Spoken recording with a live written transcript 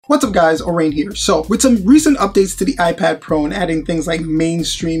What's up guys, Orain here. So with some recent updates to the iPad Pro and adding things like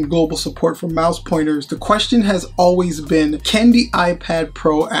mainstream global support for mouse pointers, the question has always been, can the iPad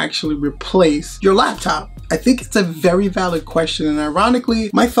Pro actually replace your laptop? I think it's a very valid question, and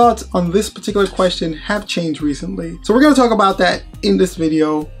ironically, my thoughts on this particular question have changed recently. So we're going to talk about that in this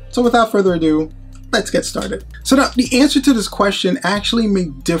video. So without further ado, let's get started. So now, the answer to this question actually may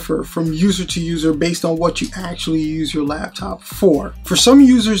differ from user to user based on what you actually use your laptop for. For some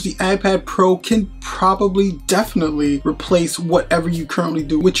users, the iPad Pro can probably definitely replace whatever you currently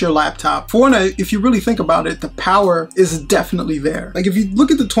do with your laptop. For one, if you really think about it, the power is definitely there. Like if you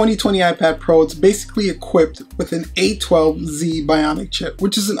look at the 2020 iPad Pro, it's basically equipped with an A12Z Bionic chip,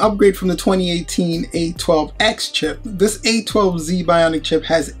 which is an upgrade from the 2018 A12X chip. This A12Z Bionic chip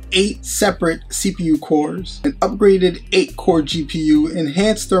has 8 separate CPU cores, an upgraded 8-core GPU,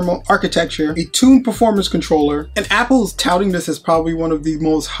 enhanced thermal architecture, a tuned performance controller, and Apple's touting this as probably one of the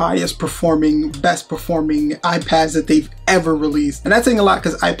most highest performing, best performing iPads that they've ever released. And that's saying a lot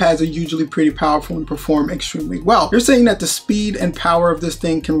because iPads are usually pretty powerful and perform extremely well. They're saying that the speed and power of this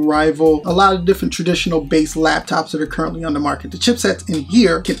thing can rival a lot of different traditional based laptops that are currently on the market. The chipsets in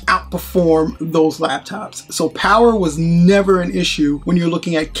here can outperform those laptops. So power was never an issue when you're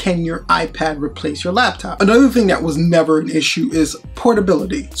looking at can your iPad replace your laptop. Another thing that was never an issue is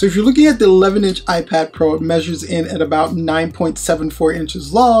portability. So if you're looking at the 11-inch iPad Pro, it measures in at about 9.74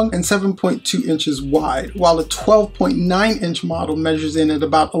 inches long and 7.2 inches wide, while the 12.9-inch model measures in at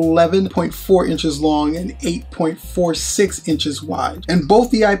about 11.4 inches long and 8.46 inches wide. And both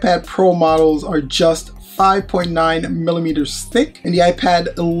the iPad Pro models are just 5.9 millimeters thick, and the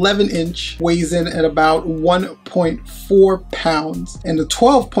iPad 11-inch weighs in at about 1.4 pounds, and the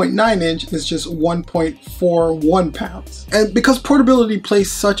 12.9-inch is just 1.41 pounds. And because portability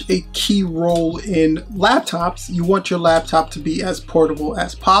plays such a key role in laptops, you want your laptop to be as portable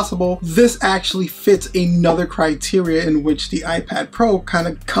as possible. This actually fits another criteria in which the iPad Pro kind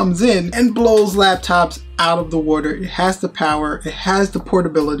of comes in and blows laptops out of the water. It has the power, it has the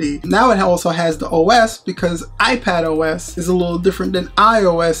portability. Now it also has the OS, because iPad OS is a little different than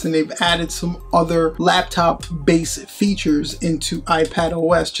iOS, and they've added some other laptop based features into iPad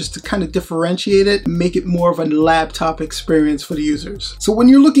OS just to kind of differentiate it and make it more of a laptop experience for the users. So when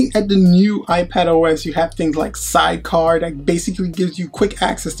you're looking at the new iPad OS, you have things like Sidecar that basically gives you quick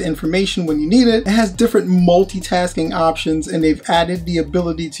access to information when you need it. It has different multitasking options, and they've added the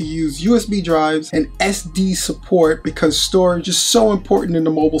ability to use USB drives and SD support because storage is so important in the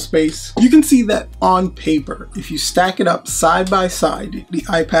mobile space. You can see that on paper. If you stack it up side by side, the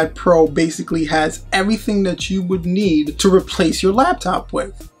iPad Pro basically has everything that you would need to replace your laptop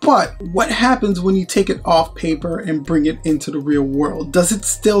with. But what happens when you take it off paper and bring it into the real world? Does it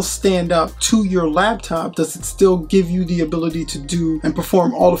still stand up to your laptop? Does it still give you the ability to do and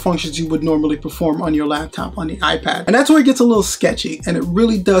perform all the functions you would normally perform on your laptop, on the iPad? And that's where it gets a little sketchy, and it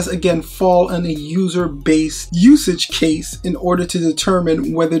really does again fall on a user-based usage case in order to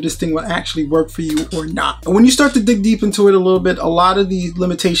determine whether this thing will actually work for you or not. And when you start to dig deep into it a little bit, a lot of the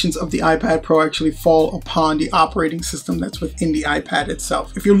limitations of the iPad Pro actually fall upon the operating system that's within the iPad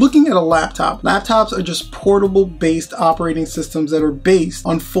itself. If you're looking at a laptop, laptops are just portable based operating systems that are based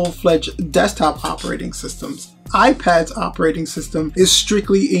on full-fledged desktop operating systems. iPad's operating system is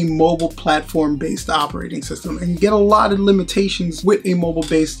strictly a mobile platform based operating system, and you get a lot of limitations with a mobile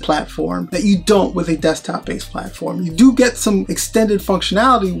based platform that you don't with a desktop based platform. You do get some extended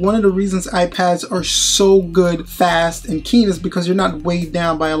functionality. One of the reasons iPads are so good, fast, and keen is because you're not weighed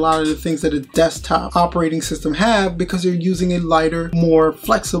down by a lot of the things that a desktop operating system have, because you're using a lighter, more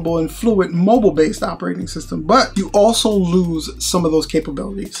flexible and fluid mobile based operating system. But you also lose some of those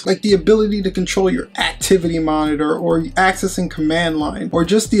capabilities, like the ability to control your activity monitor or accessing command line, or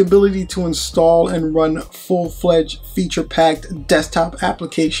just the ability to install and run full-fledged feature-packed desktop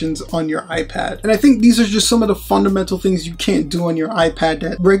applications on your iPad. And I think these are just some of the fundamental things you can't do on your iPad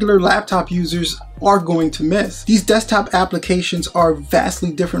that regular laptop users are going to miss. These desktop applications are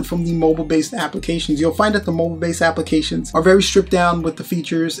vastly different from the mobile-based applications. You'll find that the mobile-based applications are very stripped down with the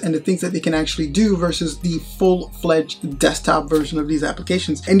features and the things that they can actually do versus the full-fledged desktop version of these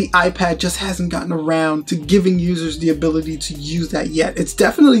applications. And the iPad just hasn't gotten around to giving users the ability to use that yet. It's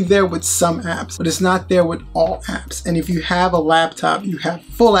definitely there with some apps, but it's not there with all apps. And if you have a laptop, you have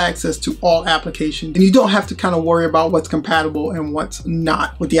full access to all applications, and you don't have to kind of worry about what's compatible and what's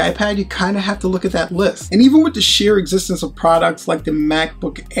not. With the iPad, you kind of have to look at at that list. And even with the sheer existence of products like the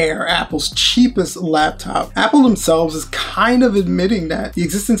MacBook Air, Apple's cheapest laptop, Apple themselves is kind of admitting that the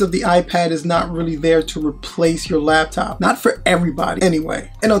existence of the iPad is not really there to replace your laptop. Not for everybody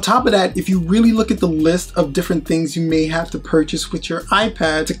anyway. And on top of that, if you really look at the list of different things you may have to purchase with your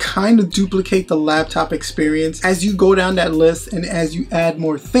iPad to kind of duplicate the laptop experience, as you go down that list and as you add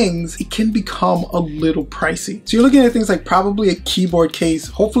more things, it can become a little pricey. So you're looking at things like probably a keyboard case,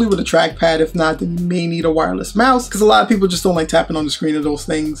 hopefully with a trackpad. If not, then you may need a wireless mouse because a lot of people just don't like tapping on the screen of those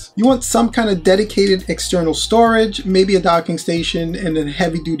things. You want some kind of dedicated external storage, maybe a docking station and a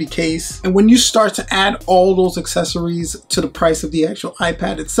heavy duty case. And when you start to add all those accessories to the price of the actual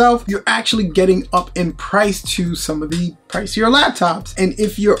iPad itself, you're actually getting up in price to some of the pricier laptops. And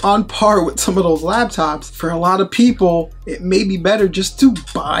if you're on par with some of those laptops, for a lot of people, it may be better just to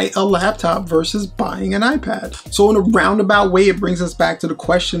buy a laptop versus buying an iPad. So in a roundabout way, it brings us back to the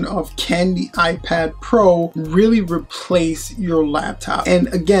question of, can the iPad Pro really replace your laptop?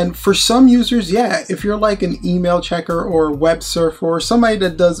 And again, for some users, yeah, if you're like an email checker or a web surfer or somebody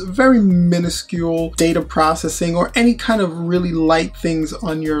that does very minuscule data processing or any kind of really light things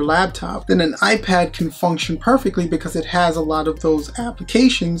on your laptop, then an iPad can function perfectly because it has a lot of those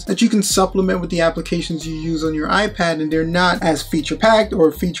applications that you can supplement with the applications you use on your iPad, and they're not as feature packed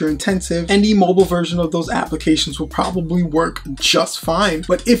or feature intensive, and the mobile version of those applications will probably work just fine.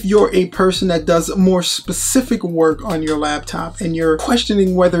 But if you're a person that does more specific work on your laptop and you're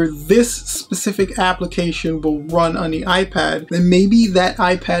questioning whether this specific application will run on the iPad, then maybe that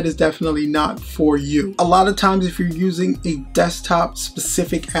iPad is definitely not for you. A lot of times if you're using a desktop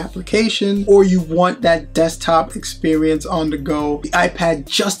specific application or you want that desktop experience on the go, the iPad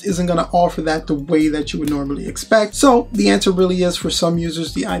just isn't going to offer that the way that you would normally expect. So the answer really is, for some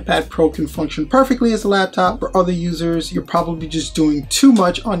users, the iPad Pro can function perfectly as a laptop. For other users, you're probably just doing too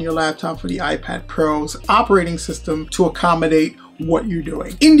much on your laptop for the iPad Pro's operating system to accommodate what you're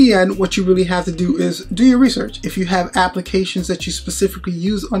doing. In the end, what you really have to do is do your research. If you have applications that you specifically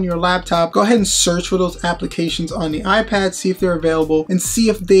use on your laptop, go ahead and search for those applications on the iPad, see if they're available, and see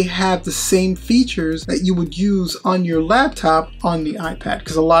if they have the same features that you would use on your laptop on the iPad.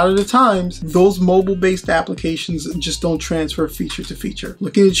 Because a lot of the times, those mobile-based applications just don't transfer feature to feature.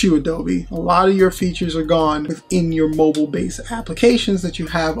 Looking at you, Adobe, a lot of your features are gone within your mobile-based applications that you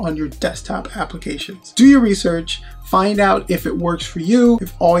have on your desktop applications. Do your research. Find out if it works for you.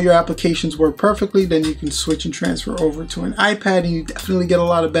 If all your applications work perfectly, then you can switch and transfer over to an iPad and you definitely get a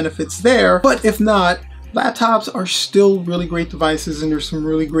lot of benefits there. But if not, laptops are still really great devices, and there's some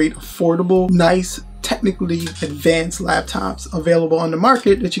really great, affordable, nice, technically advanced laptops available on the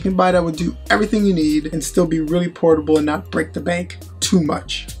market that you can buy that would do everything you need and still be really portable and not break the bank too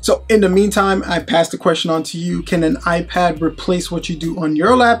much. So in the meantime, I pass the question on to you. Can an iPad replace what you do on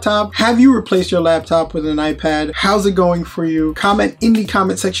your laptop? Have you replaced your laptop with an iPad? How's it going for you? Comment in the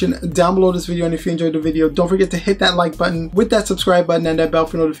comment section down below this video, and if you enjoyed the video, don't forget to hit that like button with that subscribe button and that bell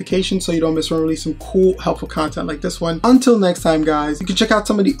for notifications so you don't miss when I release some cool, helpful content like this one. Until next time, guys, you can check out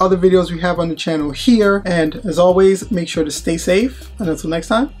some of the other videos we have on the channel here, and as always, make sure to stay safe, and until next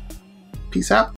time, peace out.